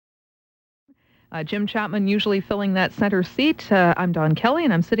Jim Chapman usually filling that center seat. I'm Dawn Kelly,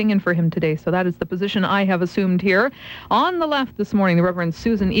 and I'm sitting in for him today. So that is the position I have assumed here. On the left this morning, the Reverend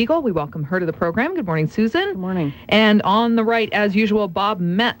Susan Eagle. We welcome her to the program. Good morning, Susan. Good morning. And on the right, as usual, Bob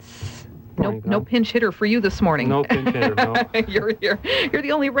Metz. Morning, no pinch hitter for you this morning. No pinch hitter, no. You're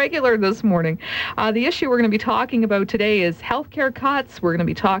the only regular this morning. The issue we're going to be talking about today is healthcare cuts. We're going to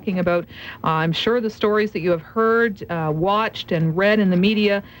be talking about, I'm sure, the stories that you have heard, watched, and read in the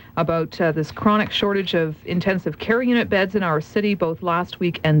media about this chronic shortage of intensive care unit beds in our city, both last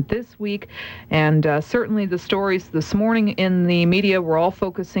week and this week. And certainly the stories this morning in the media were all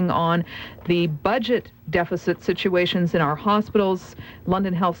focusing on the budget deficit situations in our hospitals.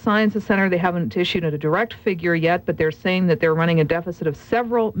 London Health Sciences Centre, they haven't issued a direct figure yet, but they're saying that they're running a deficit of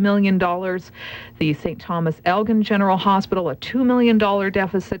several $1 million. The St. Thomas Elgin General Hospital, a $2 million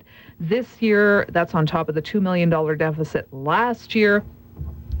deficit this year. That's on top of the $2 million deficit last year.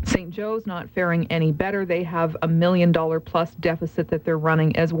 St. Joe's not faring any better. They have a $1 million plus deficit that they're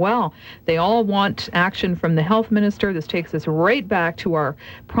running as well. They all want action from the health minister. This takes us right back to our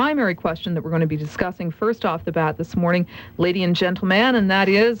primary question that we're going to be discussing first off the bat this morning, lady and gentleman, and that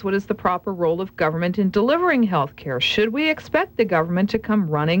is, what is the proper role of government in delivering health care? Should we expect the government to come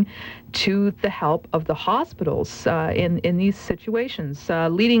running to the help of the hospitals in these situations?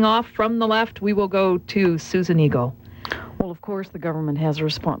 Leading off from the left, we will go to Susan Eagle. Well, of course, the government has a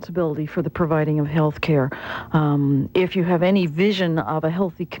responsibility for the providing of health care. If you have any vision of a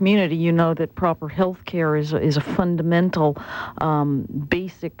healthy community, you know that proper health care is a fundamental,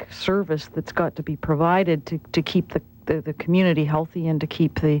 basic service that's got to be provided to keep the community healthy and to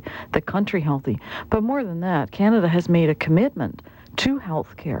keep the country healthy. But more than that, Canada has made a commitment to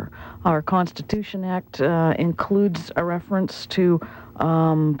health care. Our Constitution Act includes a reference to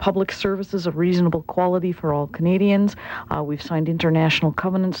public services of reasonable quality for all Canadians. We've signed international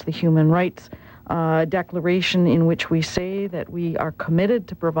covenants, the Human Rights Declaration, in which we say that we are committed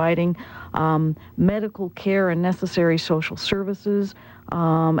to providing medical care and necessary social services,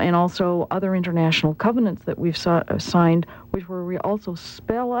 and also other international covenants that we've signed, where we also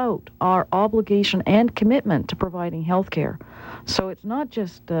spell out our obligation and commitment to providing health care. So it's not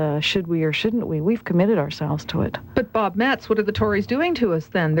just should we or shouldn't we. We've committed ourselves to it. But Bob Metz, what are the Tories doing to us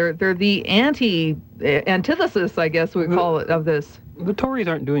then? They're the antithesis, I guess we call it, of this. The Tories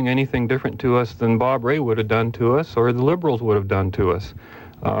aren't doing anything different to us than Bob Rae would have done to us or the Liberals would have done to us.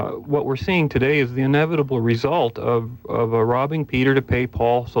 What we're seeing today is the inevitable result of a robbing Peter to pay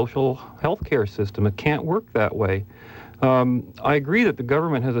Paul social health care system. It can't work that way. I agree that the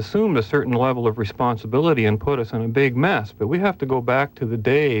government has assumed a certain level of responsibility and put us in a big mess, but we have to go back to the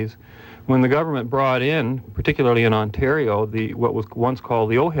days when the government brought in, particularly in Ontario, what was once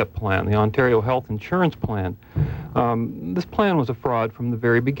called the OHIP plan, the Ontario Health Insurance Plan. This plan was a fraud from the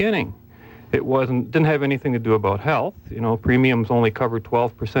very beginning. It didn't have anything to do about health. Premiums only covered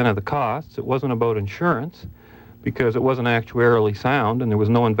 12% of the costs. It wasn't about insurance because it wasn't actuarially sound and there was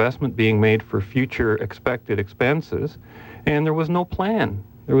no investment being made for future expected expenses. And there was no plan.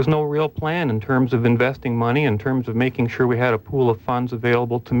 There was no real plan in terms of investing money, in terms of making sure we had a pool of funds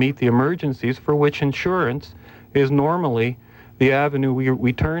available to meet the emergencies for which insurance is normally the avenue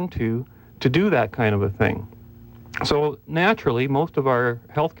we turn to do that kind of a thing. So naturally, most of our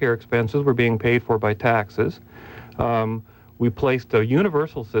healthcare expenses were being paid for by taxes. We placed a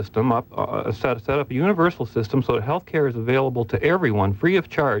universal system up, set up a universal system so that healthcare is available to everyone, free of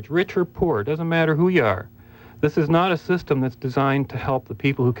charge, rich or poor, doesn't matter who you are. This is not a system that's designed to help the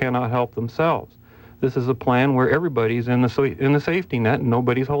people who cannot help themselves. This is a plan where everybody's in the safety net and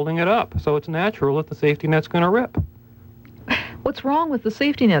nobody's holding it up. So it's natural that the safety net's going to rip. What's wrong with the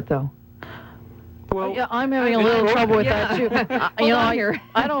safety net, though? Well, yeah, I'm having a little trouble with that too.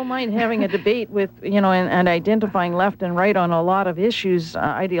 I don't mind having a debate with, and identifying left and right on a lot of issues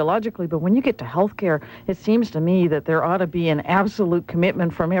ideologically, but when you get to healthcare, it seems to me that there ought to be an absolute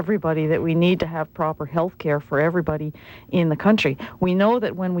commitment from everybody that we need to have proper healthcare for everybody in the country. We know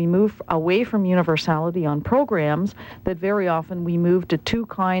that when we move away from universality on programs, that very often we move to two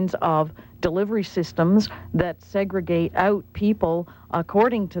kinds of delivery systems that segregate out people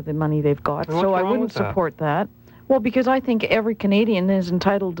according to the money they've got. So I wouldn't support that. Well, because I think every Canadian is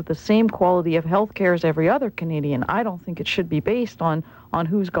entitled to the same quality of health care as every other Canadian. I don't think it should be based on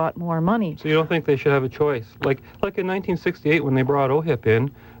who's got more money. So you don't think they should have a choice? Like in 1968 when they brought OHIP in,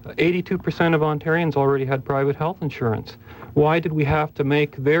 82% of Ontarians already had private health insurance. Why did we have to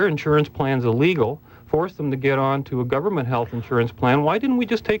make their insurance plans illegal, force them to get on to a government health insurance plan? Why didn't we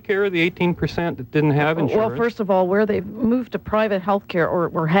just take care of the 18% that didn't have insurance? Well, first of all, where they've moved to private health care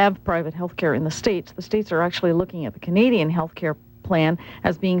or have private health care in the states are actually looking at the Canadian health care plan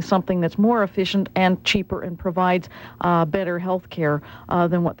as being something that's more efficient and cheaper and provides better health care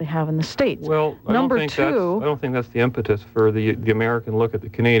than what they have in the States. Well, I don't think that's the impetus for the American look at the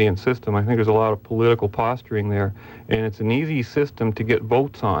Canadian system. I think there's a lot of political posturing there, and it's an easy system to get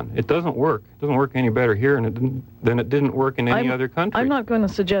votes on. It doesn't work. It doesn't work any better here than it didn't work in any other country. I'm not going to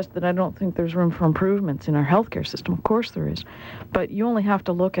suggest that I don't think there's room for improvements in our healthcare system. Of course there is. But you only have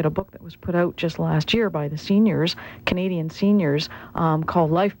to look at a book that was put out just last year by the seniors, Canadian seniors, called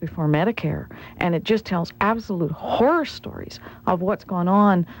Life Before Medicare. And it just tells absolute horror stories of what's gone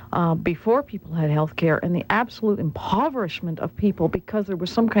on before people had health care and the absolute impoverishment of people because there was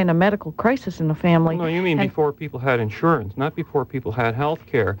some kind of medical crisis in the family. No, you mean before people had insurance, not before people had health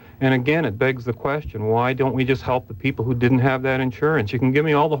care. And again, it begs the question, why don't we just help the people who didn't have that insurance? You can give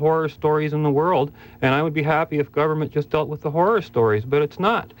me all the horror stories in the world, and I would be happy if government just dealt with the horror stories, but it's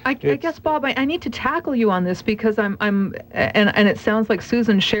not. I guess, Bob, I need to tackle you on this because and it sounds like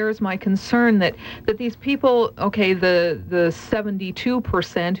Susan shares my concern that these people, okay, the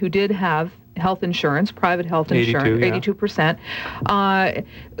 72% who did have health insurance, private health insurance, 82%,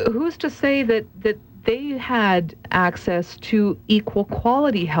 who's to say that they had access to equal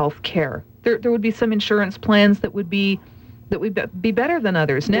quality health care? There would be some insurance plans that would be better than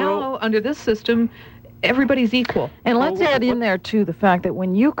others. Now, under this system, everybody's equal. And let's add in there, too, the fact that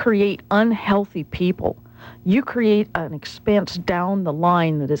when you create unhealthy people, you create an expense down the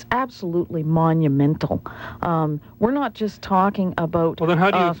line that is absolutely monumental. We're not just talking about... Well, then how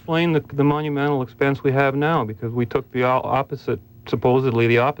do you explain the monumental expense we have now? Because we took the supposedly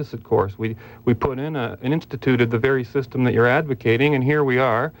the opposite course. We put in and instituted the very system that you're advocating, and here we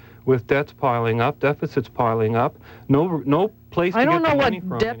are with debts piling up, deficits piling up, no place to get the money from I don't know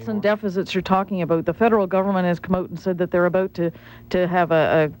what debts anymore. and deficits you're talking about. The federal government has come out and said that they're about to have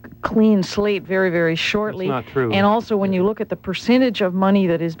a clean slate very, very shortly. That's not true. And also when you look at the percentage of money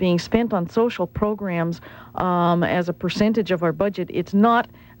that is being spent on social programs as a percentage of our budget, it's not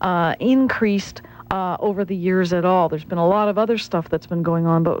increased over the years at all. There's been a lot of other stuff that's been going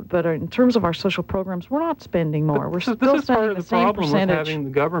on, but in terms of our social programs, we're not spending more. We're still spending the same percentage. This is part of the problem with having the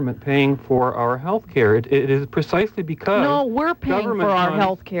government paying for our health care. It is precisely because... No, we're paying for our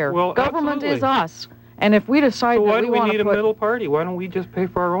health care. Well, government absolutely. is us. And if we decide that we want to why do we need a middle party? Why don't we just pay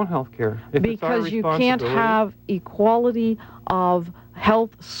for our own health care? Because you can't have equality of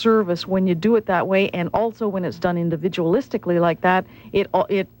health service when you do it that way, and also when it's done individualistically like that,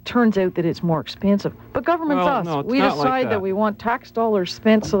 it turns out that it's more expensive. But government's us. No, we decide that we want tax dollars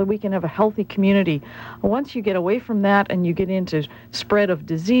spent so that we can have a healthy community. Once you get away from that and you get into spread of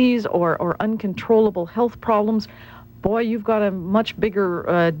disease or uncontrollable health problems, boy, you've got a much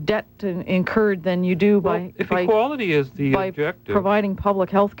bigger debt incurred than you do by equality is the objective. Providing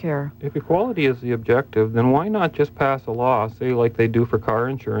public health care. If equality is the objective, then why not just pass a law, say like they do for car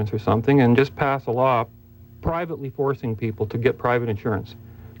insurance or something, and just pass a law privately forcing people to get private insurance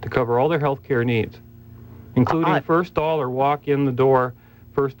to cover all their health care needs, including first dollar walk in the door,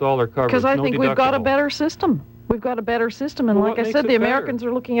 first dollar coverage. Because I think we've got a better system. We've got a better system, and like I said, the Americans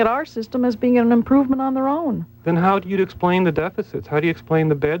are looking at our system as being an improvement on their own. Then how do you explain the deficits? How do you explain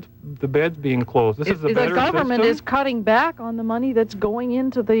the beds being closed? This is a better system. The government is cutting back on the money that's going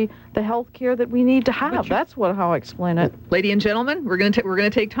into the health care that we need to have. That's how I explain it. Ladies and gentlemen, we're going to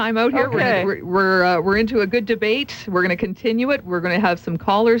take time out here. Okay. We're into a good debate. We're going to continue it. We're going to have some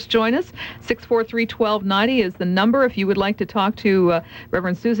callers join us. 643-1290 is the number if you would like to talk to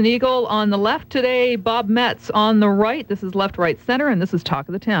Reverend Susan Eagle on the left today, Bob Metz on the right. This is Left, Right, Center, and this is Talk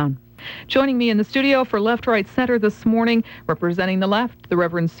of the Town. Joining me in the studio for Left, Right, Center this morning, representing the left, the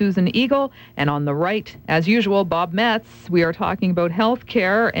Reverend Susan Eagle, and on the right, as usual, Bob Metz. We are talking about health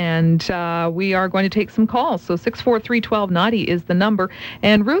care, and we are going to take some calls. So 643-1290 is the number.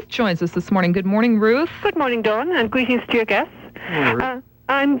 And Ruth joins us this morning. Good morning, Ruth. Good morning, Dawn, and greetings to your guests.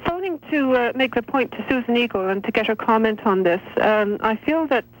 I'm phoning to make the point to Susan Eagle and to get her comment on this. I feel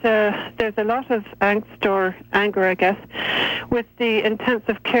that there's a lot of angst or anger, I guess, with the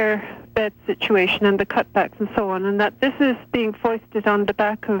intensive care bed situation and the cutbacks and so on, and that this is being foisted on the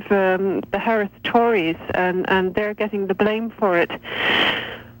back of the Harris Tories, and they're getting the blame for it.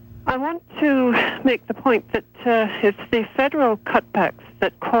 I want to make the point that it's the federal cutbacks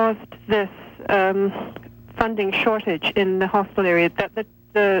that caused this funding shortage in the hospital area, that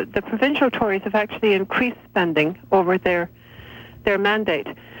the provincial Tories have actually increased spending over their mandate.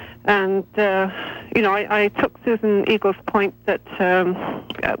 And, I took Susan Eagle's point that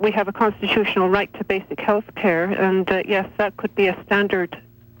we have a constitutional right to basic health care, and yes, that could be a standard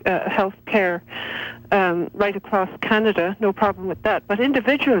health care right across Canada, no problem with that. But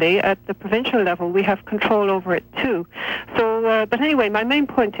individually, at the provincial level, we have control over it too. So, but anyway, my main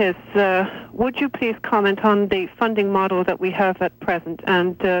point is, would you please comment on the funding model that we have at present,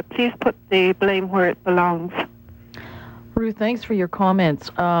 and please put the blame where it belongs. Ruth, thanks for your comments.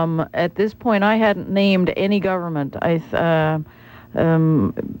 At this point, I hadn't named any government as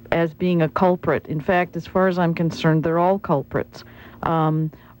being a culprit. In fact, as far as I'm concerned, they're all culprits.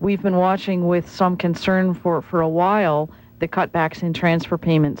 We've been watching with some concern for a while the cutbacks in transfer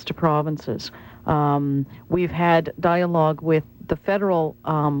payments to provinces. We've had dialogue with the federal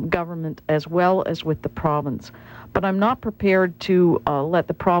government as well as with the province. But I'm not prepared to let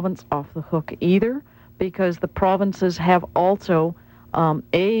the province off the hook either, because the provinces have also,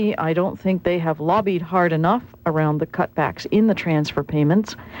 I don't think they have lobbied hard enough around the cutbacks in the transfer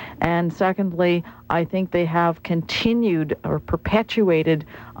payments. And secondly, I think they have continued or perpetuated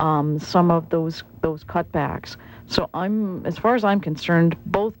some of those cutbacks. So as far as I'm concerned,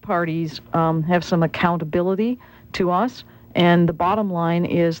 both parties have some accountability to us. And the bottom line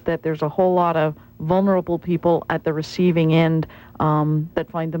is that there's a whole lot of vulnerable people at the receiving end that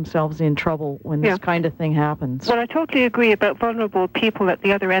find themselves in trouble when this kind of thing happens. Well, I totally agree about vulnerable people at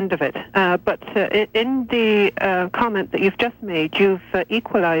the other end of it. But in the comment that you've just made, you've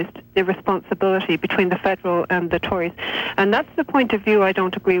equalized the responsibility between the federal and the Tories. And that's the point of view I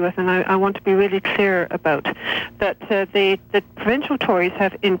don't agree with, and I want to be really clear about that. The provincial Tories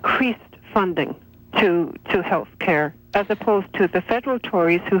have increased funding to health care, as opposed to the federal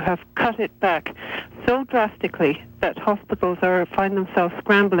Tories who have cut it back so drastically that hospitals find themselves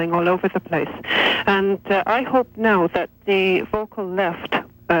scrambling all over the place. And I hope now that the vocal left,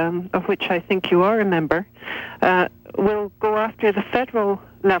 of which I think you are a member, will go after the federal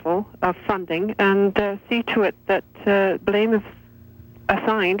level of funding and see to it that blame is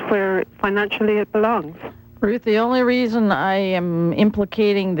assigned where financially it belongs. Ruth, the only reason I am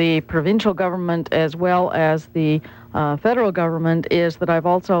implicating the provincial government as well as the federal government is that I've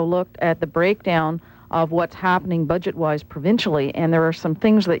also looked at the breakdown of what's happening budget-wise provincially, and there are some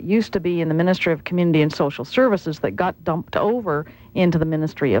things that used to be in the Ministry of Community and Social Services that got dumped over into the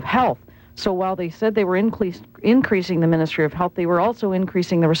Ministry of Health. So while they said they were increasing the Ministry of Health, they were also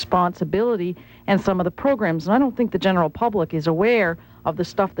increasing the responsibility and some of the programs. And I don't think the general public is aware of the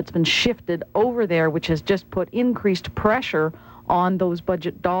stuff that's been shifted over there, which has just put increased pressure on those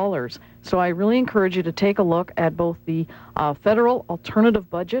budget dollars. So I really encourage you to take a look at both the federal alternative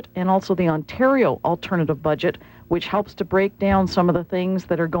budget and also the Ontario alternative budget, which helps to break down some of the things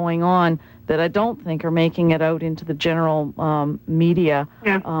that are going on that I don't think are making it out into the general media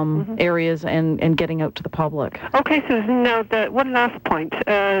areas and getting out to the public. Okay, Susan, now one last point.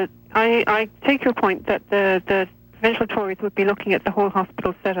 I take your point that the provincial Tories would be looking at the whole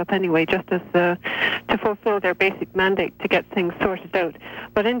hospital setup anyway, just as to fulfill their basic mandate to get things sorted out.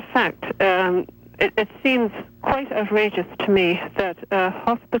 But in fact, it seems quite outrageous to me that a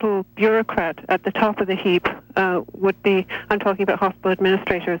hospital bureaucrat at the top of the heap would be, I'm talking about hospital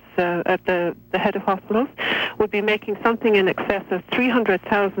administrators at the head of hospitals, would be making something in excess of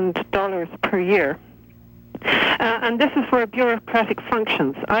 $300,000 per year. And this is for bureaucratic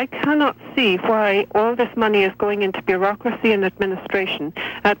functions. I cannot see why all this money is going into bureaucracy and administration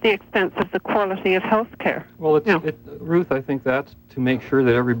at the expense of the quality of health care. Well, Ruth, I think that's to make sure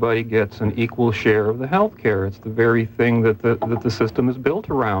that everybody gets an equal share of the health care. It's the very thing that the system is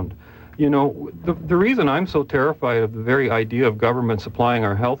built around. You know, the reason I'm so terrified of the very idea of government supplying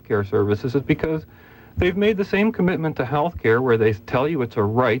our health care services is because they've made the same commitment to health care where they tell you it's a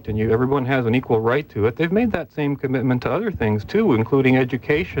right and everyone has an equal right to it. They've made that same commitment to other things too, including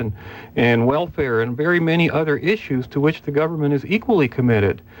education and welfare and very many other issues to which the government is equally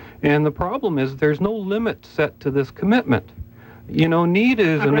committed. And the problem is there's no limit set to this commitment. You know, need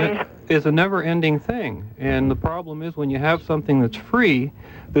is a never-ending thing. And the problem is when you have something that's free,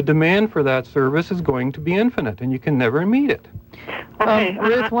 the demand for that service is going to be infinite and you can never meet it. Okay.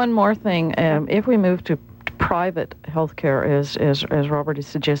 Ruth, one more thing. If we move to private health care, as Robert is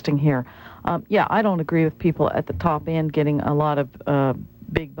suggesting here, I don't agree with people at the top end getting a lot of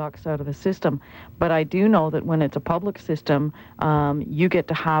big bucks out of the system. But I do know that when it's a public system, you get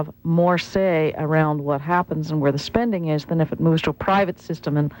to have more say around what happens and where the spending is than if it moves to a private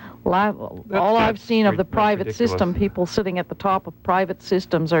system. And all I've seen of the private system, people sitting at the top of private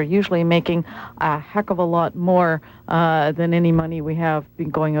systems are usually making a heck of a lot more than any money we have been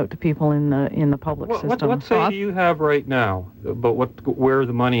going out to people in the public system. What say do you have right now about where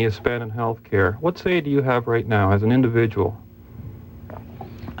the money is spent in health care? What say do you have right now as an individual?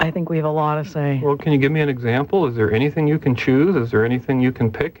 I think we have a lot to say. Well, can you give me an example? Is there anything you can choose? Is there anything you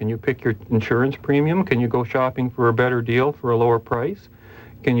can pick? Can you pick your insurance premium? Can you go shopping for a better deal for a lower price?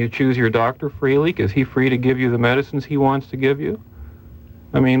 Can you choose your doctor freely? Is he free to give you the medicines he wants to give you?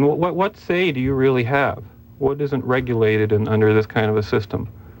 I mean, what say do you really have? What isn't regulated under this kind of a system?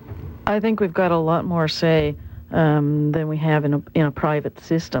 I think we've got a lot more say than we have in a private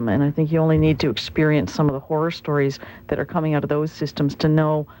system, and I think you only need to experience some of the horror stories that are coming out of those systems to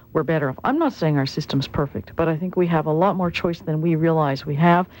know we're better off. I'm not saying our system's perfect, but I think we have a lot more choice than we realize we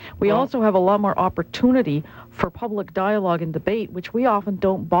have. We also have a lot more opportunity for public dialogue and debate, which we often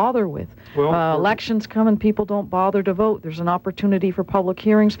don't bother with. Elections come and people don't bother to vote. There's an opportunity for public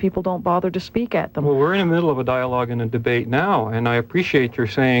hearings. People don't bother to speak at them. Well, we're in the middle of a dialogue and a debate now, and I appreciate your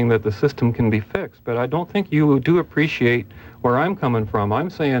saying that the system can be fixed, but I don't think you do appreciate where I'm coming from. I'm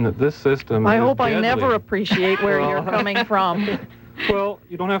saying that this system I is hope deadly. I never appreciate where you're coming from. Well,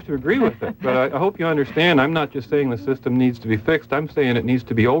 you don't have to agree with it, but I hope you understand. I'm not just saying the system needs to be fixed. I'm saying it needs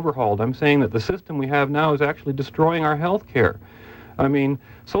to be overhauled. I'm saying that the system we have now is actually destroying our health care. I mean,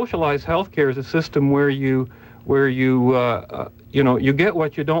 socialized health care is a system where you get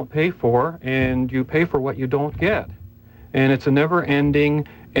what you don't pay for, and you pay for what you don't get. And it's a never-ending,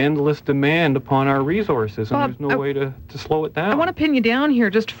 endless demand upon our resources, and Bob, there's no way to slow it down. I want to pin you down here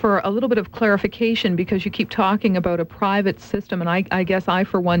just for a little bit of clarification, because you keep talking about a private system, and I guess I,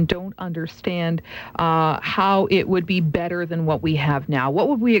 for one, don't understand how it would be better than what we have now. What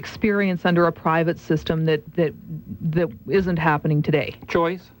would we experience under a private system that isn't happening today?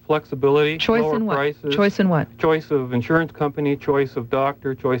 Choice, flexibility, lower prices. Choice in what? Choice of insurance company, choice of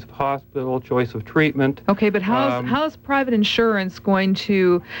doctor, choice of hospital, choice of treatment. Okay, but how's private insurance going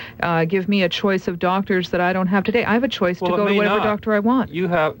to give me a choice of doctors that I don't have today? I have a choice to go to whatever doctor I want. You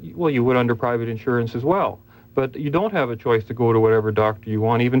would under private insurance as well. But you don't have a choice to go to whatever doctor you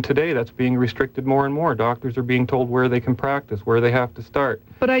want. Even today, that's being restricted more and more. Doctors are being told where they can practice, where they have to start.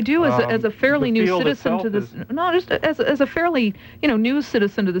 But I do, as a fairly new citizen to this, just as a fairly new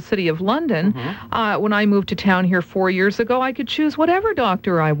citizen to the City of London, when I moved to town here 4 years ago, I could choose whatever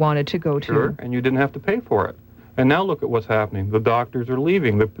doctor I wanted to go to. Sure, and you didn't have to pay for it. And now look at what's happening. The doctors are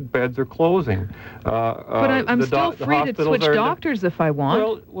leaving. The beds are closing. But I'm still free to switch doctors if I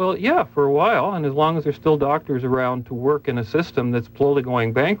want. Well, yeah, for a while, and as long as there's still doctors around to work in a system that's slowly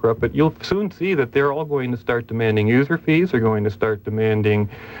going bankrupt, but you'll soon see that they're all going to start demanding user fees. They're going to start demanding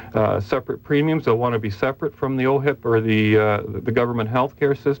separate premiums. They'll want to be separate from the OHIP or the government health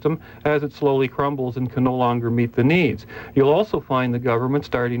care system as it slowly crumbles and can no longer meet the needs. You'll also find the government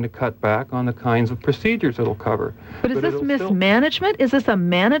starting to cut back on the kinds of procedures it'll cover. But is this mismanagement? Is this a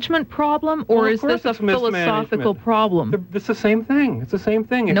management problem, or is this a philosophical problem? It's the same thing. It's the same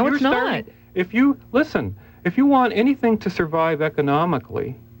thing. No, it's not. If you want anything to survive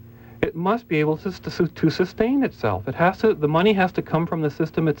economically, it must be able to sustain itself. The money has to come from the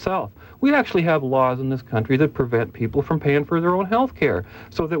system itself. We actually have laws in this country that prevent people from paying for their own health care,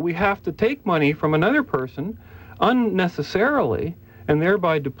 so that we have to take money from another person unnecessarily and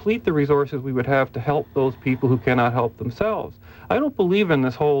thereby deplete the resources we would have to help those people who cannot help themselves. I don't believe in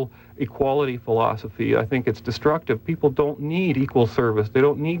this whole equality philosophy. I think it's destructive. People don't need equal service. They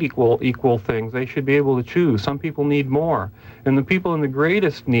don't need equal things. They should be able to choose. Some people need more. And the people in the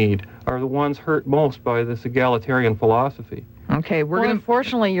greatest need are the ones hurt most by this egalitarian philosophy. Okay,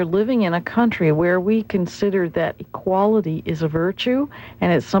 unfortunately, you're living in a country where we consider that equality is a virtue,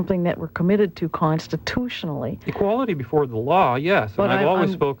 and it's something that we're committed to constitutionally. Equality before the law, yes. And I've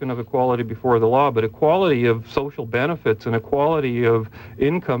always spoken of equality before the law, but equality of social benefits and equality of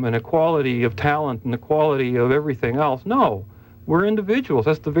income and equality of talent and equality of everything else, no. We're individuals.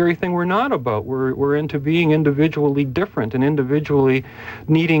 That's the very thing we're not about. We're into being individually different and individually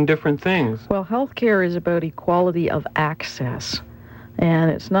needing different things. Well, healthcare is about equality of access, and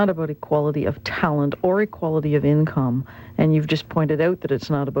it's not about equality of talent or equality of income. And you've just pointed out that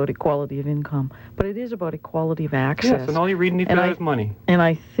it's not about equality of income, but it is about equality of access. Yes, and all you really need is money. And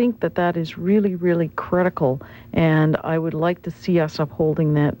I think that is really, really critical, and I would like to see us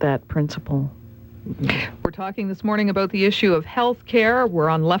upholding that principle. We're talking this morning about the issue of health care. We're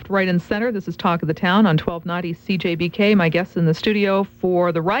on Left, Right, and Center. This is Talk of the Town on 1290 CJBK. My guests in the studio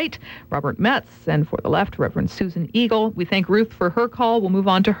for the right, Robert Metz, and for the left, Reverend Susan Eagle. We thank Ruth for her call. We'll move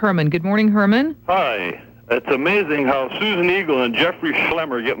on to Herman. Good morning, Herman. Hi. It's amazing how Susan Eagle and Jeffrey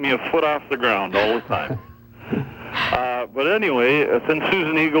Schlemmer get me a foot off the ground all the time. But anyway, since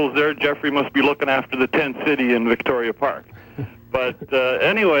Susan Eagle's there, Jeffrey must be looking after the tent city in Victoria Park. But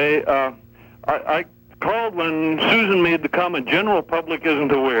anyway... I called when Susan made the comment, general public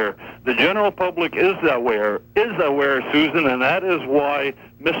isn't aware. The general public is aware, Susan, and that is why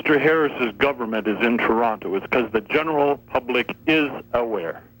Mr. Harris's government is in Toronto. It's because the general public is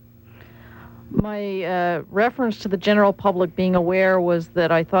aware. My reference to the general public being aware was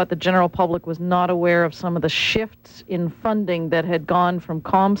that I thought the general public was not aware of some of the shifts in funding that had gone from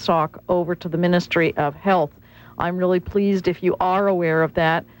ComSoc over to the Ministry of Health. I'm really pleased if you are aware of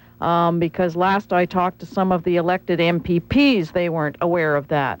that, because last I talked to some of the elected MPPs, they weren't aware of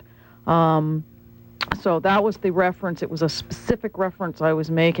that. So that was the reference. It was a specific reference I was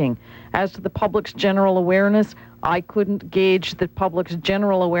making. As to the public's general awareness, I couldn't gauge the public's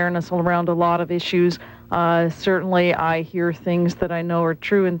general awareness around a lot of issues. Certainly, I hear things that I know are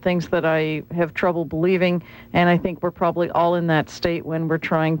true and things that I have trouble believing, and I think we're probably all in that state when we're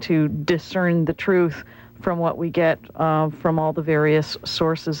trying to discern the truth from what we get from all the various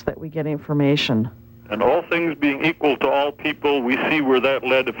sources that we get information. And all things being equal to all people, we see where that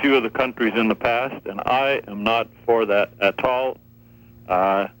led a few of the countries in the past, and I am not for that at all.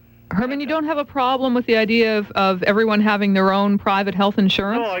 Herman, you don't have a problem with the idea of everyone having their own private health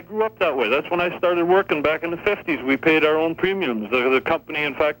insurance? No, I grew up that way. That's when I started working back in the 50s. We paid our own premiums. The company,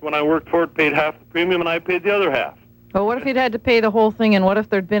 in fact, when I worked for it, paid half the premium, and I paid the other half. Well, what if you'd had to pay the whole thing, and what if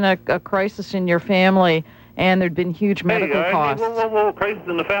there'd been a crisis in your family and there'd been huge medical costs? Whoa, crisis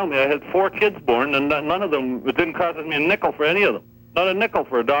in the family. I had 4 kids born, and none of them, it didn't cost me a nickel for any of them. Not a nickel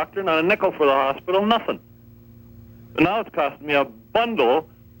for a doctor, not a nickel for the hospital, nothing. And now it's costing me a bundle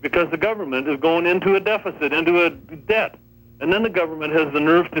because the government is going into a deficit, into a debt. And then the government has the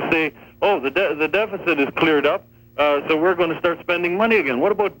nerve to say, oh, the deficit is cleared up, so we're going to start spending money again.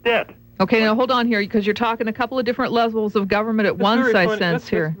 What about debt? Okay, now hold on here, because you're talking a couple of different levels of government at once, I sense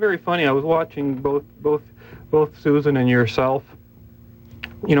here. That's very funny. I was watching both Susan and yourself,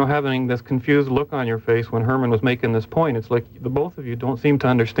 having this confused look on your face when Herman was making this point. It's like the both of you don't seem to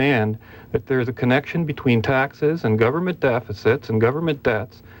understand that there's a connection between taxes and government deficits and government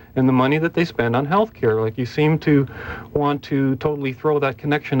debts and the money that they spend on health care. Like you seem to want to totally throw that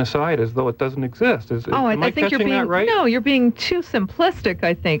connection aside as though it doesn't exist. I think you're being right? No, you're being too simplistic,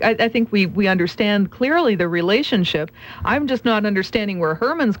 I think. I think we understand clearly the relationship. I'm just not understanding where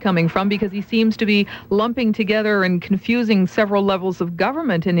Herman's coming from, because he seems to be lumping together and confusing several levels of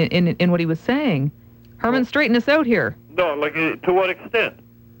government in what he was saying. Herman, straighten us out here. No, to what extent?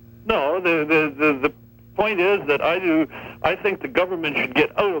 No, the point is that I think the government should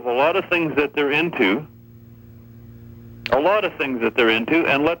get out of a lot of things that they're into,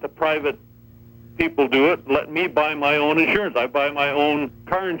 and let the private people do it. Let me buy my own insurance. I buy my own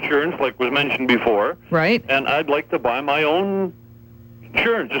car insurance, like was mentioned before. Right. And I'd like to buy my own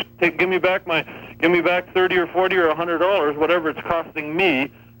insurance. Just give me back $30 or $40 or $100, whatever it's costing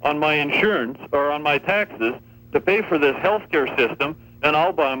me on my insurance or on my taxes to pay for this healthcare system, and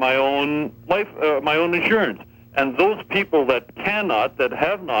I'll buy my own my own insurance. And those people that have not,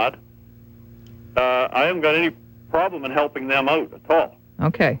 I haven't got any problem in helping them out at all.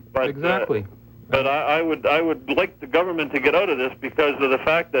 Okay. But, exactly. But I would like the government to get out of this because of the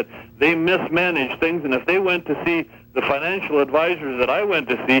fact that they mismanage things, and if they went to see the financial advisors that I went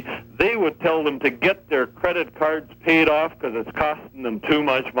to see, they would tell them to get their credit cards paid off because it's costing them too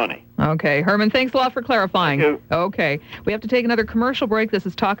much money. Okay. Herman, thanks a lot for clarifying. Thank you. Okay. We have to take another commercial break. This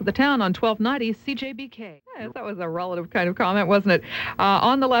is Talk of the Town on 1290 CJBK. Yeah, that was a relative kind of comment, wasn't it?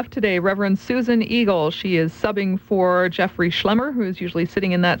 On the left today, Reverend Susan Eagle. She is subbing for Jeffrey Schlemmer, who is usually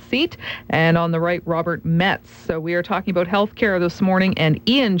sitting in that seat. And on the right, Robert Metz. So we are talking about health care this morning, and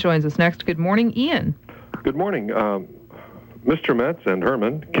Ian joins us next. Good morning, Ian. Good morning. Mr. Metz and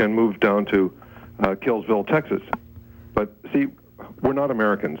Herman can move down to Killsville, Texas. But see, we're not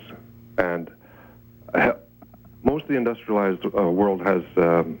Americans. And most of the industrialized world has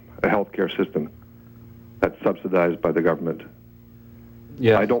a healthcare system that's subsidized by the government.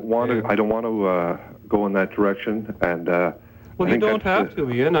 Yes. I don't want to go in that direction. And well, you don't have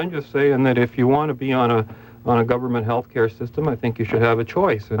to, Ian. I'm just saying that if you want to be on a government healthcare system, I think you should have a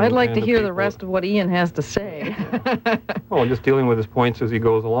choice. I'd like to hear the rest of what Ian has to say. Well, just dealing with his points as he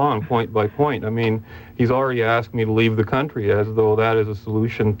goes along, point by point. I mean, he's already asked me to leave the country as though that is a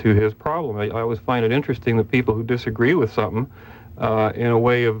solution to his problem. I always find it interesting that people who disagree with something in a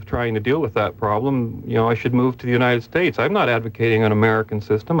way of trying to deal with that problem, I should move to the United States. I'm not advocating an American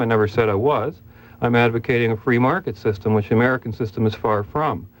system. I never said I was. I'm advocating a free market system, which the American system is far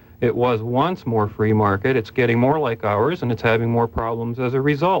from. It was once more free market. It's getting more like ours, and it's having more problems as a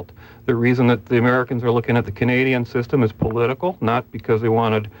result. The reason that the Americans are looking at the Canadian system is political, not because they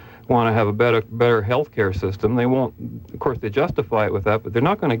want to have a better healthcare system. They won't, of course, they justify it with that, but they're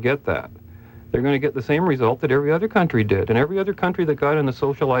not going to get that. they're going to get the same result that every other country did. And every other country that got into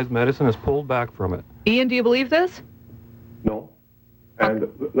socialized medicine has pulled back from it. Ian, do you believe this? No. And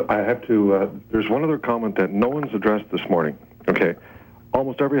I have to, there's one other comment that no one's addressed this morning. Okay.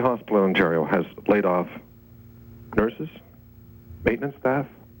 Almost every hospital in Ontario has laid off nurses, maintenance staff,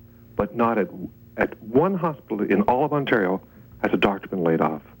 but not at one hospital in all of Ontario has a doctor been laid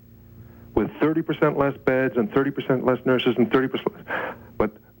off. With 30% less beds and 30% less nurses and 30%,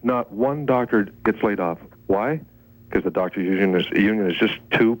 but not one doctor gets laid off. Why? Because the doctors' union is just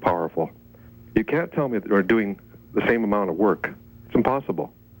too powerful. You can't tell me that they're doing the same amount of work. It's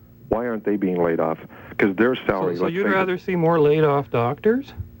impossible. Why aren't they being laid off? Because their salary... So you'd rather see more laid-off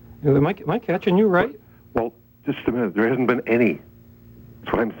doctors? Am I catching you right? Well, just a minute. There hasn't been any.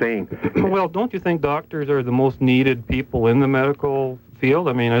 That's what I'm saying. Well, don't you think doctors are the most needed people in the medical field?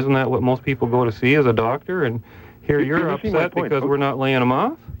 I mean, isn't that what most people go to see as a doctor? And here you're upset because we're not laying them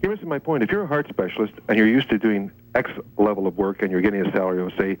off? You're missing my point. If you're a heart specialist and you're used to doing X level of work and you're getting a salary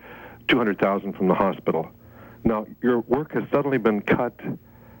of, say, $200,000 from the hospital, now your work has suddenly been cut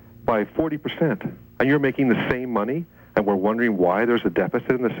by 40%, and you're making the same money, and we're wondering why there's a deficit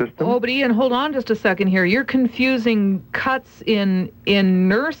in the system? Oh, but Ian, hold on just a second here. You're confusing cuts in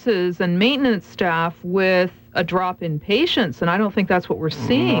nurses and maintenance staff with a drop in patients, and I don't think that's what we're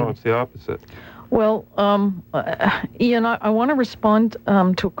seeing. No, it's the opposite. Well, Ian, I want to respond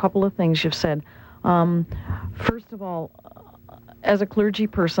to a couple of things you've said. First of all, as a clergy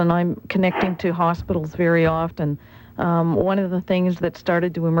person, I'm connecting to hospitals very often. One of the things that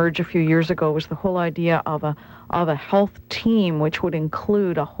started to emerge a few years ago was the whole idea of a health team, which would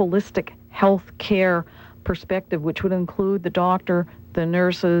include a holistic health care perspective, which would include the doctor, the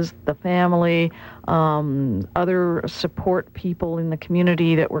nurses, the family, other support people in the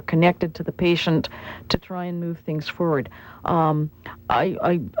community that were connected to the patient to try and move things forward.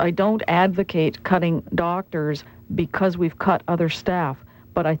 I don't advocate cutting doctors because we've cut other staff,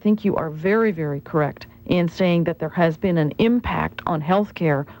 but I think you are very, very correct in saying that there has been an impact on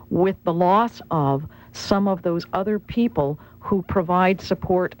healthcare with the loss of some of those other people who provide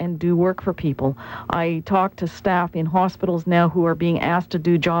support and do work for people. I talk to staff in hospitals now who are being asked to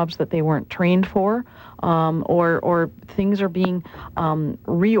do jobs that they weren't trained for, or things are being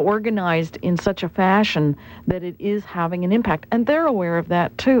reorganized in such a fashion that it is having an impact. And they're aware of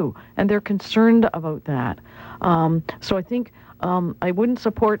that too, and they're concerned about that. So I think I wouldn't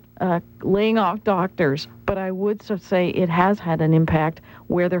support laying off doctors, but I would say it has had an impact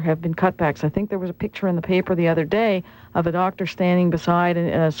where there have been cutbacks. I think there was a picture in the paper the other day of a doctor standing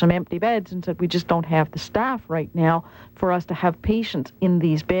beside some empty beds and said, we just don't have the staff right now for us to have patients in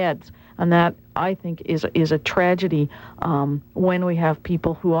these beds. And that, I think, is a tragedy when we have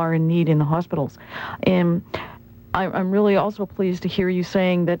people who are in need in the hospitals. And I'm really also pleased to hear you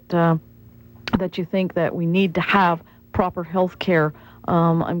saying that that you think that we need to have proper health care.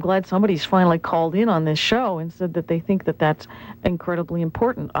 I'm glad somebody's finally called in on this show and said that they think that that's incredibly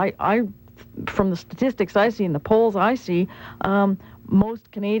important. I from the statistics I see and the polls I see,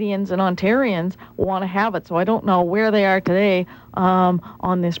 most Canadians and Ontarians want to have it, so I don't know where they are today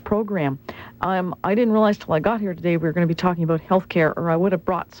on this program. I didn't realize till I got here today we were going to be talking about health care, or I would have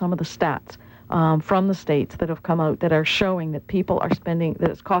brought some of the stats from the states that have come out that are showing that people are spending, that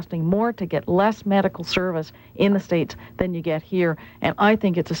it's costing more to get less medical service in the states than you get here. And I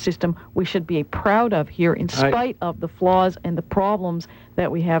think it's a system we should be proud of here in spite of the flaws and the problems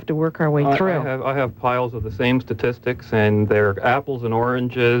that we have to work our way through. I have piles of the same statistics, and they're apples and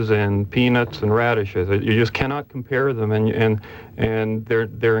oranges and peanuts and radishes. You just cannot compare them, and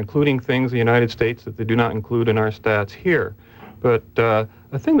they're including things in the United States that they do not include in our stats here. But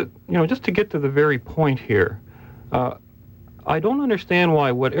I think that, just to get to the very point here, I don't understand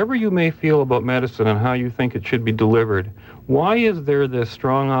why, whatever you may feel about medicine and how you think it should be delivered, why is there this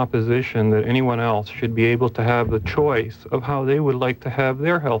strong opposition that anyone else should be able to have the choice of how they would like to have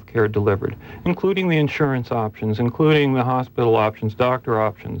their health care delivered, including the insurance options, including the hospital options, doctor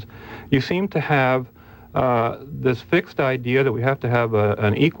options? You seem to have this fixed idea that we have to have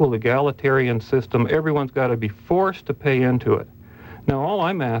an equal egalitarian system. Everyone's got to be forced to pay into it. Now, all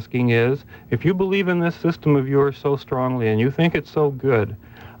I'm asking is, if you believe in this system of yours so strongly and you think it's so good,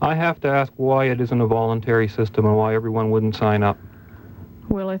 I have to ask why it isn't a voluntary system and why everyone wouldn't sign up.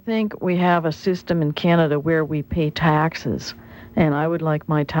 Well, I think we have a system in Canada where we pay taxes, and I would like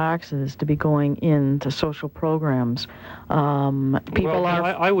my taxes to be going into social programs.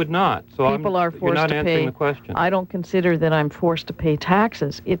 I would not. So people are forced you're not to answering pay. The question. I don't consider that I'm forced to pay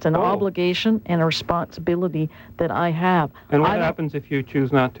taxes. It's an obligation and a responsibility that I have. And what happens if you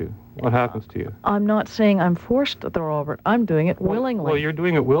choose not to? What happens to you? I'm not saying I'm forced to throw over it. I'm doing it willingly. Well, you're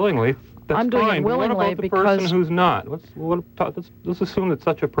doing it willingly. That's I'm doing fine. it But willingly what about the because person who's not? Let's assume that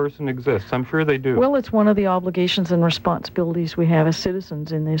such a person exists. I'm sure they do. well, it's one of the obligations and responsibilities we have as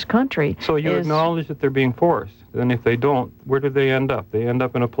citizens in this country. So you acknowledge that they're being forced. And if they don't, where do they end up? They end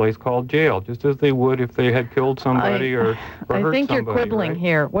up in a place called jail, just as they would if they had killed somebody or hurt somebody. I think you're quibbling right?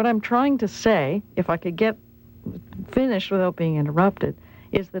 here. What I'm trying to say, if I could get finished without being interrupted,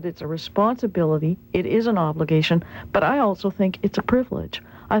 is that it's a responsibility, it is an obligation, but I also think it's a privilege.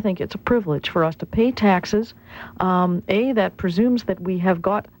 I think it's a privilege for us to pay taxes. That presumes that we have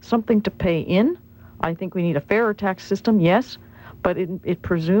got something to pay in. I think we need a fairer tax system, yes, but it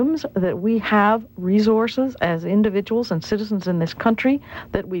presumes that we have resources as individuals and citizens in this country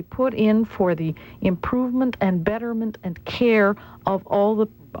that we put in for the improvement and betterment and care of all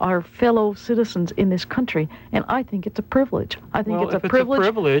our fellow citizens in this country. And I think it's a privilege. I think it's a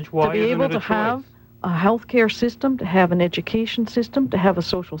privilege why to be able to have a healthcare system, to have an education system, to have a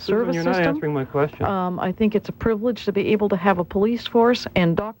social service Susan, system. you're not answering my question. I think it's a privilege to be able to have a police force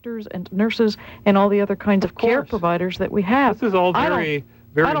and doctors and nurses and all the other kinds of care providers that we have. This is all very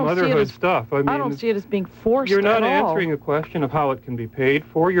motherhood stuff. I don't see it as being forced You're not at all. answering a question of how it can be paid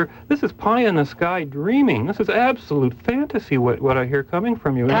for. This is pie in the sky dreaming. This is absolute fantasy, what I hear coming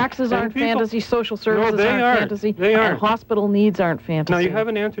from you. Taxes aren't fantasy, social services aren't fantasy, and hospital needs aren't fantasy. Now, you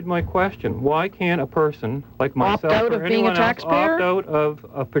haven't answered my question. Why can't a person like myself opt out or of being a anyone else taxpayer? opt out of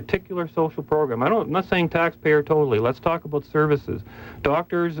a particular social program? I'm not saying taxpayer totally. Let's talk about services.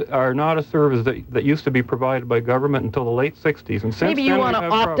 Doctors are not a service that used to be provided by government until the late 60s. And since maybe you want to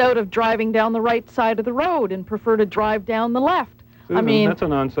opt out of driving down the right side of the road and prefer to drive down the left. Susan, I mean, that's a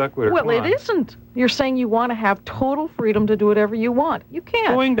non sequitur. Well, it isn't. You're saying you want to have total freedom to do whatever you want. You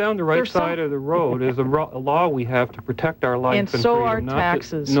can't. Going down the right side of the road is a law we have to protect our life and so freedom. are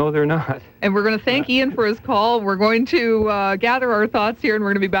taxes. No, they're not. And we're going to thank Ian for his call. We're going to gather our thoughts here, and we're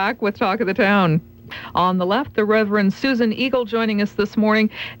going to be back with Talk of the Town. On the left, the Reverend Susan Eagle joining us this morning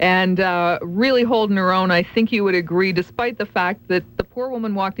and really holding her own. I think you would agree, despite the fact that the poor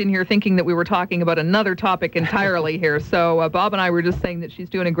woman walked in here thinking that we were talking about another topic entirely here. So Bob and I were just saying that she's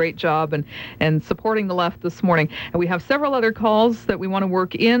doing a great job and supporting the left this morning. And we have several other calls that we want to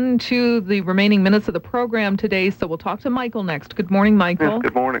work into the remaining minutes of the program today. So we'll talk to Michael next. Good morning, Michael. Yes,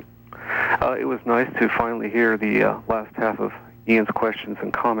 good morning. It was nice to finally hear the last half of Ian's questions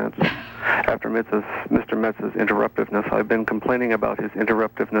and comments after Mr. Metz's interruptiveness. I've been complaining about his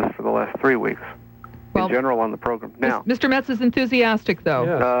interruptiveness for the last 3 weeks, in general on the program. Now, Mr. Metz is enthusiastic, though.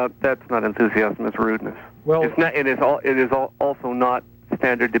 Yeah. That's not enthusiasm; it's rudeness. Well, it's not. It is also not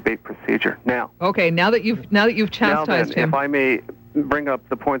standard debate procedure. Now, okay. Now that you've chastised him, if I may bring up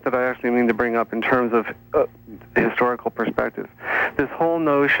the point that I actually mean to bring up in terms of historical perspective, this whole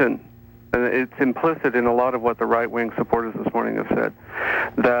notion. And it's implicit in a lot of what the right-wing supporters this morning have said,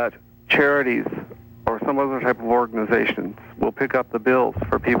 that charities or some other type of organizations will pick up the bills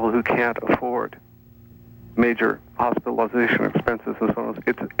for people who can't afford major hospitalization expenses and so on.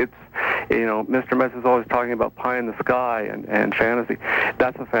 It's Mr. Metz is always talking about pie in the sky and fantasy.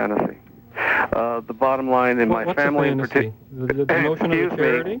 That's a fantasy. The bottom line in my family in particular... The notion of a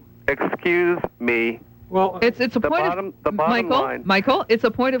charity? Excuse me. Well, it's a point Michael, it's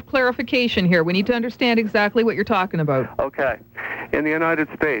a point of clarification here. We need to understand exactly what you're talking about. Okay. In the United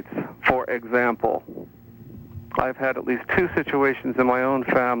States, for example, I've had at least 2 situations in my own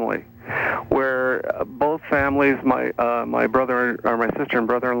family where both families, my brother or my sister and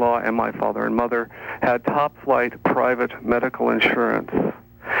brother-in-law and my father and mother, had top-flight private medical insurance.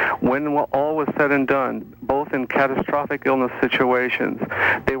 When all was said and done, both in catastrophic illness situations,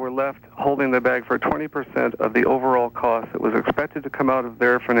 they were left holding the bag for 20% of the overall cost that was expected to come out of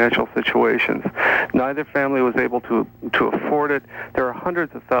their financial situations. Neither family was able to afford it. There are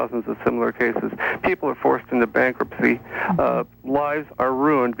hundreds of thousands of similar cases. People are forced into bankruptcy. Lives are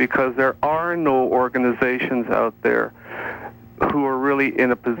ruined because there are no organizations out there who are really in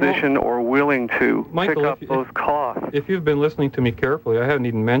a position or willing to pick up those costs. If you've been listening to me carefully, I haven't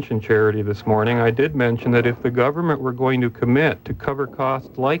even mentioned charity this morning. I did mention that if the government were going to commit to cover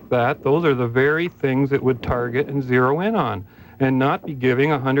costs like that, those are the very things it would target and zero in on, and not be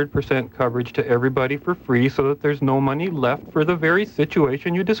giving 100% coverage to everybody for free so that there's no money left for the very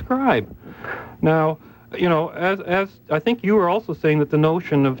situation you describe. Now, as I think you were also saying that the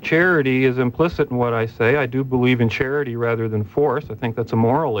notion of charity is implicit in what I say. I do believe in charity rather than force. I think that's a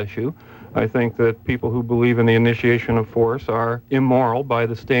moral issue. I think that people who believe in the initiation of force are immoral by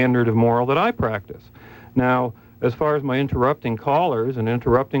the standard of moral that I practice. Now, as far as my interrupting callers and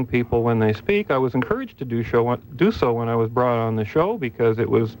interrupting people when they speak, I was encouraged to do so when I was brought on the show, because it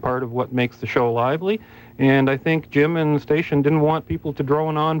was part of what makes the show lively. And I think Jim and the station didn't want people to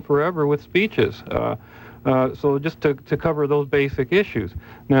drone on forever with speeches. So just to cover those basic issues.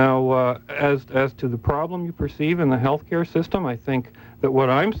 Now, as to the problem you perceive in the healthcare system, I think that what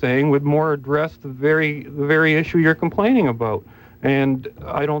I'm saying would more address the very issue you're complaining about. And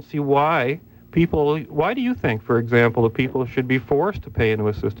I don't see why do you think, for example, that people should be forced to pay into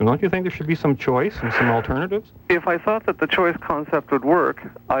a system? Don't you think there should be some choice and some alternatives? If I thought that the choice concept would work,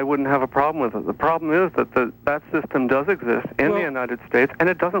 I wouldn't have a problem with it. The problem is that that system does exist in the United States, and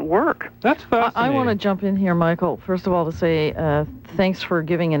it doesn't work. That's fascinating. I want to jump in here, Michael. First of all, to say thanks for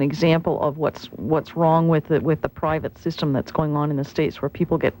giving an example of what's wrong with the private system that's going on in the States, where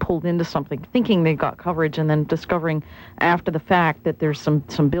people get pulled into something thinking they got coverage and then discovering after the fact that there's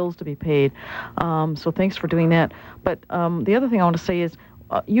some bills to be paid. So thanks for doing that. But the other thing I want to say is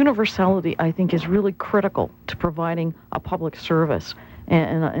universality, I think, is really critical to providing a public service.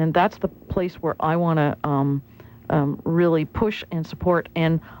 And that's the place where I want to really push and support.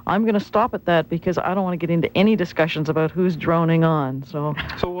 And I'm going to stop at that because I don't want to get into any discussions about who's droning on. So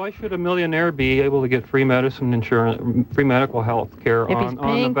why should a millionaire be able to get free medicine insurance, free medical health care if he's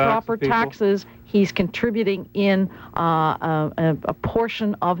paying proper taxes, he's contributing in a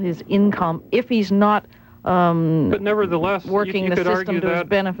portion of his income if he's not but nevertheless, working you the could system to his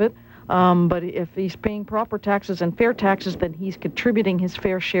benefit. But if he's paying proper taxes and fair taxes, then he's contributing his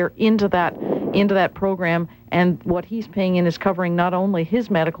fair share into that program, and what he's paying in is covering not only his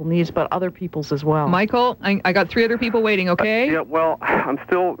medical needs but other people's as well. Michael, I got 3 other people waiting, okay? Yeah, well, I'm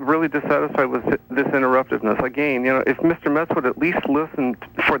still really dissatisfied with this interruptiveness. Again, if Mr. Metz would at least listen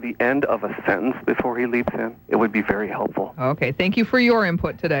for the end of a sentence before he leaps in, it would be very helpful. Okay, thank you for your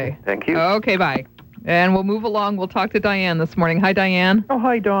input today. Thank you. Okay, bye. And we'll move along. We'll talk to Diane this morning. Hi, Diane. Oh,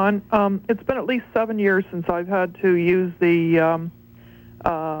 hi, Dawn. It's been at least 7 years since I've had to use the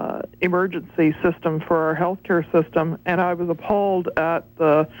emergency system for our healthcare system, and I was appalled at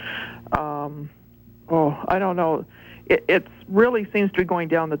the, I don't know, it really seems to be going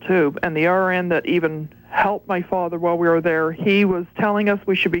down the tube. And the RN that even helped my father while we were there, he was telling us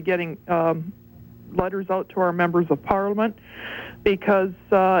we should be getting letters out to our members of parliament because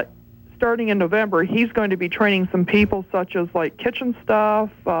starting in November, he's going to be training some people such as like kitchen staff,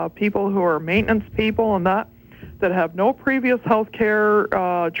 people who are maintenance people and that have no previous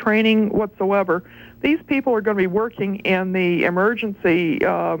healthcare training whatsoever. These people are going to be working in the emergency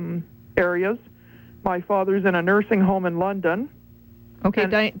areas. My father's in a nursing home in London.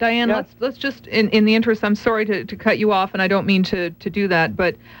 Okay, Diane, yes. let's just, in the interest, I'm sorry to cut you off, and I don't mean to do that,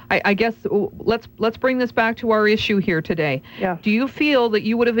 but I guess let's bring this back to our issue here today. Yes. Do you feel that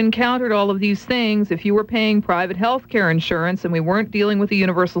you would have encountered all of these things if you were paying private health care insurance and we weren't dealing with a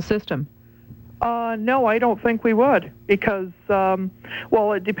universal system? No, I don't think we would because,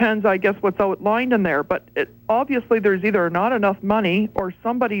 it depends, I guess, what's outlined in there. But obviously there's either not enough money or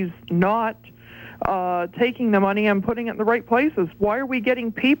somebody's not taking the money and putting it in the right places. Why are we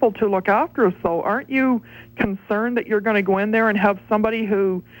getting people to look after us, though? Aren't you concerned that you're going to go in there and have somebody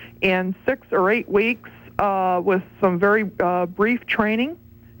who, in 6 or 8 weeks, with some very brief training,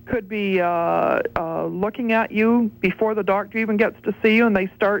 could be looking at you before the doctor even gets to see you, and they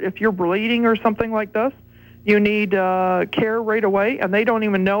start, if you're bleeding or something like this, you need care right away, and they don't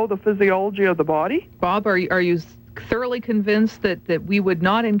even know the physiology of the body? Bob, are you thoroughly convinced that we would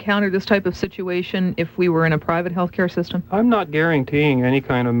not encounter this type of situation if we were in a private healthcare system? I'm not guaranteeing any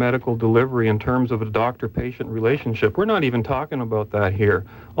kind of medical delivery in terms of a doctor-patient relationship. We're not even talking about that here.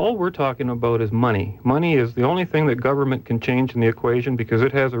 All we're talking about is money. Money is the only thing that government can change in the equation because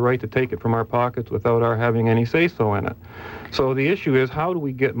it has a right to take it from our pockets without our having any say-so in it. So the issue is, how do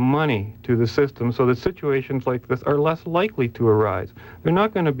we get money to the system so that situations like this are less likely to arise? They're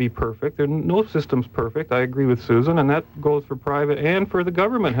not going to be perfect. No system's perfect. I agree with Susan, and that goes for private and for the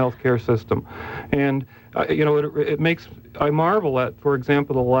government healthcare system. And it makes, I marvel at, for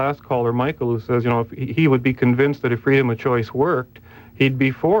example, the last caller, Michael, who says, if he would be convinced that if freedom of choice worked, he'd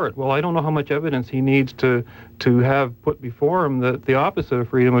be for it. Well, I don't know how much evidence he needs to have put before him that the opposite of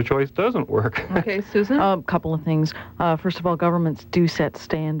freedom of choice doesn't work. Okay, Susan? A couple of things. First of all, governments do set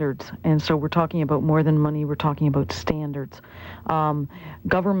standards, and so we're talking about more than money, we're talking about standards.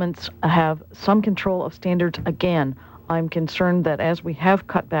 Governments have some control of standards. Again, I'm concerned that as we have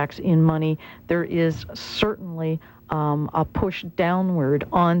cutbacks in money, there is certainly a push downward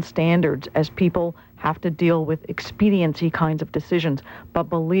on standards as people have to deal with expediency kinds of decisions. But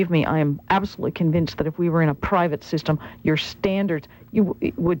believe me, I am absolutely convinced that if we were in a private system, your standards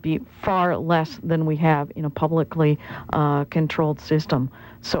would be far less than we have in a publicly controlled system.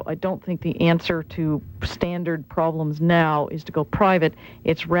 So I don't think the answer to standard problems now is to go private.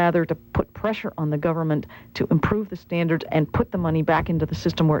 It's rather to put pressure on the government to improve the standards and put the money back into the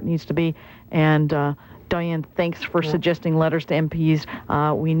system where it needs to be. And Diane, thanks for suggesting letters to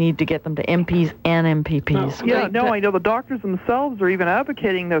MPs. We need to get them to MPs and MPPs. Yeah, no, I know the doctors themselves are even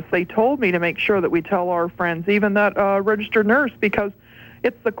advocating this. They told me to make sure that we tell our friends, even that registered nurse, because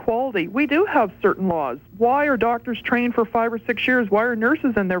it's the quality. We do have certain laws. Why are doctors trained for 5 or 6 years? Why are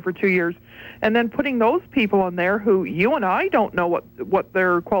nurses in there for 2 years? And then putting those people on there who you and I don't know what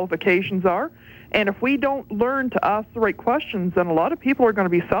their qualifications are. And if we don't learn to ask the right questions, then a lot of people are going to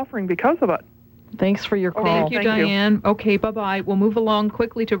be suffering because of it. Thanks for your call. Thank you, Diane. Okay, bye-bye. We'll move along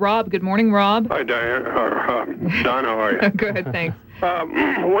quickly to Rob. Good morning, Rob. Hi, Diane. Don, how are you? Good, thanks.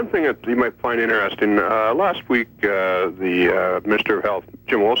 One thing that you might find interesting, last week, the Minister of Health,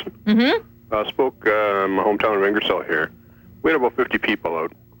 Jim Wilson, spoke in my hometown of Ingersoll here. We had about 50 people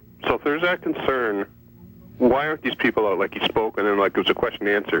out. So if there's that concern, why aren't these people out like he spoke and then like it was a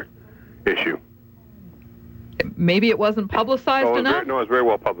question-and-answer issue? Maybe it wasn't publicized enough? No, it was very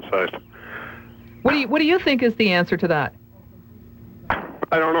well publicized. What do you think is the answer to that?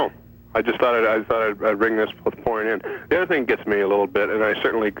 I don't know. I just thought I'd bring this point in. The other thing gets me a little bit, and I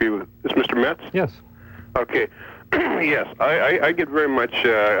certainly agree with, is Mr. Metz? Yes. Okay. Yes, I get very much,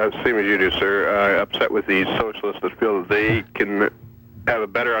 same as you do, sir, upset with these socialists that feel that they can have a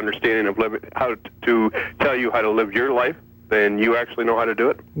better understanding of how to tell you how to live your life than you actually know how to do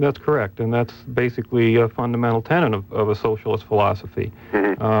it. That's correct, and that's basically a fundamental tenet of a socialist philosophy.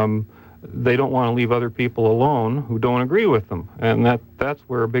 They don't want to leave other people alone who don't agree with them, and that's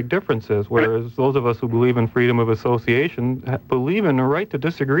where a big difference is. Whereas those of us who believe in freedom of association believe in the right to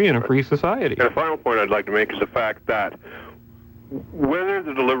disagree in a free society. And the final point I'd like to make is the fact that whether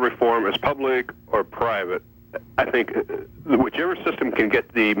the delivery form is public or private, I think whichever system can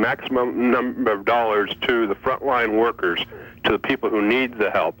get the maximum number of dollars to the frontline workers, to the people who need the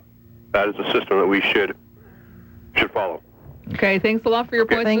help, that is a system that we should follow. Okay, thanks a lot for your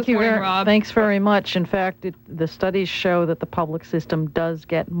points this morning, Rob. Thanks very much. In fact, the studies show that the public system does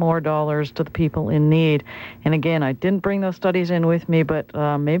get more dollars to the people in need. And again, I didn't bring those studies in with me, but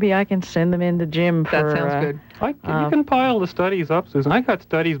maybe I can send them in to Jim for... That sounds good. You can pile the studies up, Susan. I got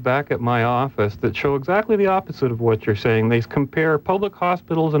studies back at my office that show exactly the opposite of what you're saying. They compare public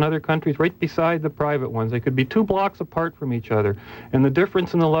hospitals in other countries right beside the private ones. They could be 2 blocks apart from each other. And the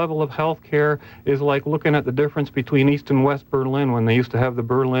difference in the level of health care is like looking at the difference between East and West Berlin when they used to have the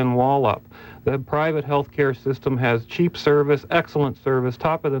Berlin Wall up. The private health care system has cheap service, excellent service,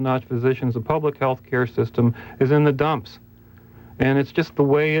 top-of-the-notch physicians. The public health care system is in the dumps. And it's just the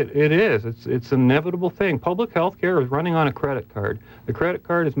way it is. It's an inevitable thing. Public health care is running on a credit card. The credit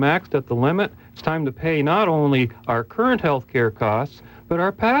card is maxed at the limit. It's time to pay not only our current health care costs, but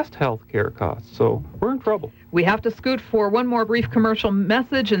our past health care costs. So we're in trouble. We have to scoot for one more brief commercial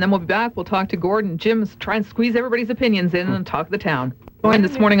message, and then we'll be back. We'll talk to Gordon. Jim's trying to squeeze everybody's opinions in and talk the town. Joined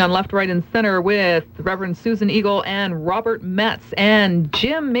this morning on Left, Right, and Center with Reverend Susan Eagle and Robert Metz. And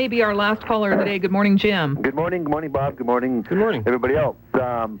Jim may be our last caller today. Good morning, Jim. Good morning, Bob. Good morning, everybody else.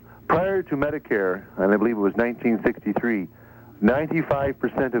 Prior to Medicare, and I believe it was 1963,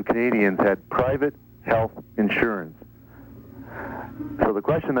 95% of Canadians had private health insurance. So the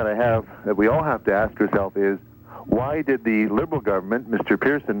question that I have, that we all have to ask ourselves is, why did the Liberal government, Mr.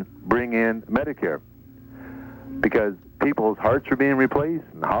 Pearson, bring in Medicare? Because people's hearts were being replaced,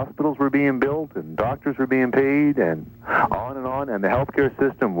 and hospitals were being built, and doctors were being paid, and on, and the healthcare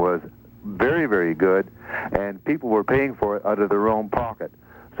system was very, very good, and people were paying for it out of their own pocket.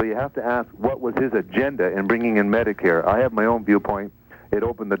 So you have to ask, what was his agenda in bringing in Medicare? I have my own viewpoint. It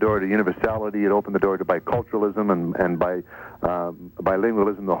opened the door to universality. It opened the door to biculturalism and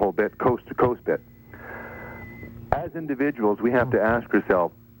bilingualism, the whole bit, coast-to-coast bit. As individuals, we have to ask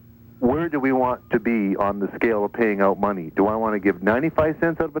ourselves, where do we want to be on the scale of paying out money? Do I want to give 95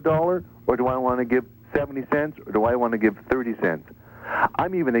 cents out of a dollar, or do I want to give 70 cents, or do I want to give 30 cents?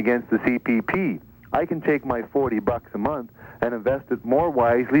 I'm even against the CPP. I can take my $40 a month and invest it more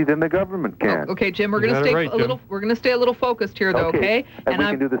wisely than the government can. Oh, okay, Jim, we're going to stay We're going to stay a little focused here, though. Okay. And we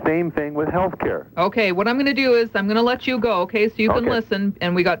can do the same thing with health care. Okay. What I'm going to do is I'm going to let you go. Okay, so you can listen.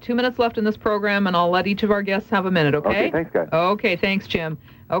 And we got 2 minutes left in this program, and I'll let each of our guests have a minute. Okay. Okay. Thanks, guys. Okay. Thanks, Jim.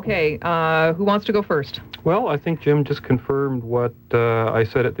 Okay, who wants to go first? Well, I think Jim just confirmed what I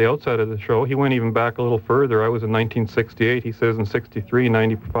said at the outset of the show. He went even back a little further. I was in 1968. He says in 63,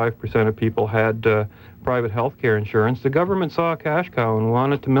 95% of people had private health care insurance. The government saw a cash cow and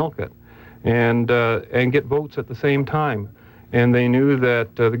wanted to milk it and get votes at the same time. And they knew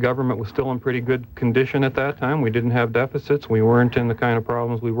that the government was still in pretty good condition at that time. We didn't have deficits. We weren't in the kind of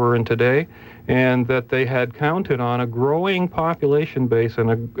problems we were in today. And that they had counted on a growing population base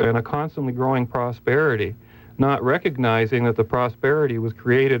and a constantly growing prosperity, not recognizing that the prosperity was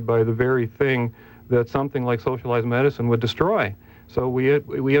created by the very thing that something like socialized medicine would destroy. So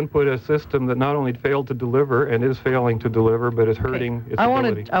we input a system that not only failed to deliver and is failing to deliver, but is hurting its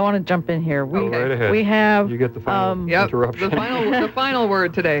ability. I want to jump in here. Right ahead. We have. You get the final interruption. The final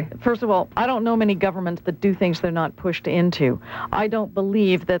word today. First of all, I don't know many governments that do things they're not pushed into. I don't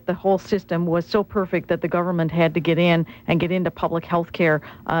believe that the whole system was so perfect that the government had to get in and get into public health care,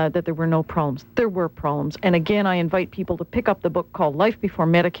 that there were no problems. There were problems. And again, I invite people to pick up the book called Life Before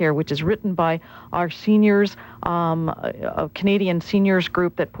Medicare, which is written by our seniors, a Canadian seniors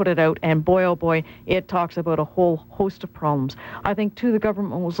group that put it out, and boy oh boy, it talks about a whole host of problems. I think too the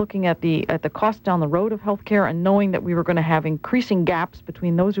government was looking at the cost down the road of healthcare and knowing that we were going to have increasing gaps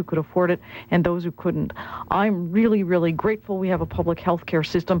between those who could afford it and those who couldn't. I'm really, really grateful we have a public healthcare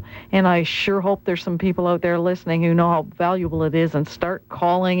system, and I sure hope there's some people out there listening who know how valuable it is and start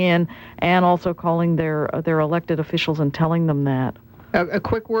calling in and also calling their elected officials and telling them that. A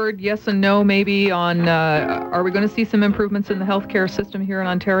quick word, yes and no, maybe, on are we going to see some improvements in the healthcare system here in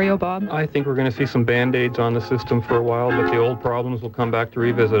Ontario, Bob? I think we're going to see some Band-Aids on the system for a while, but the old problems will come back to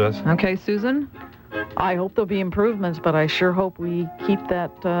revisit us. Okay, Susan? I hope there'll be improvements, but I sure hope we keep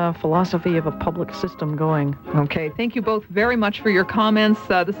that philosophy of a public system going. Okay, thank you both very much for your comments.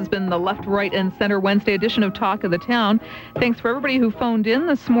 This has been the Left, Right, and Center Wednesday edition of Talk of the Town. Thanks for everybody who phoned in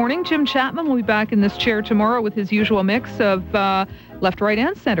this morning. Jim Chapman will be back in this chair tomorrow with his usual mix of left, right,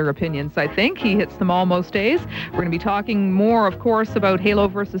 and center opinions, I think. He hits them all most days. We're going to be talking more, of course, about Halo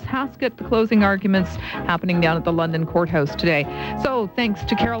versus Haskett, the closing arguments happening down at the London courthouse today. So thanks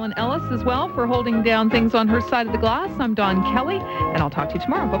to Carolyn Ellis as well for holding down things on her side of the glass. I'm Dawn Kelly, and I'll talk to you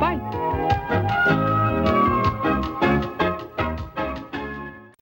tomorrow. Bye-bye.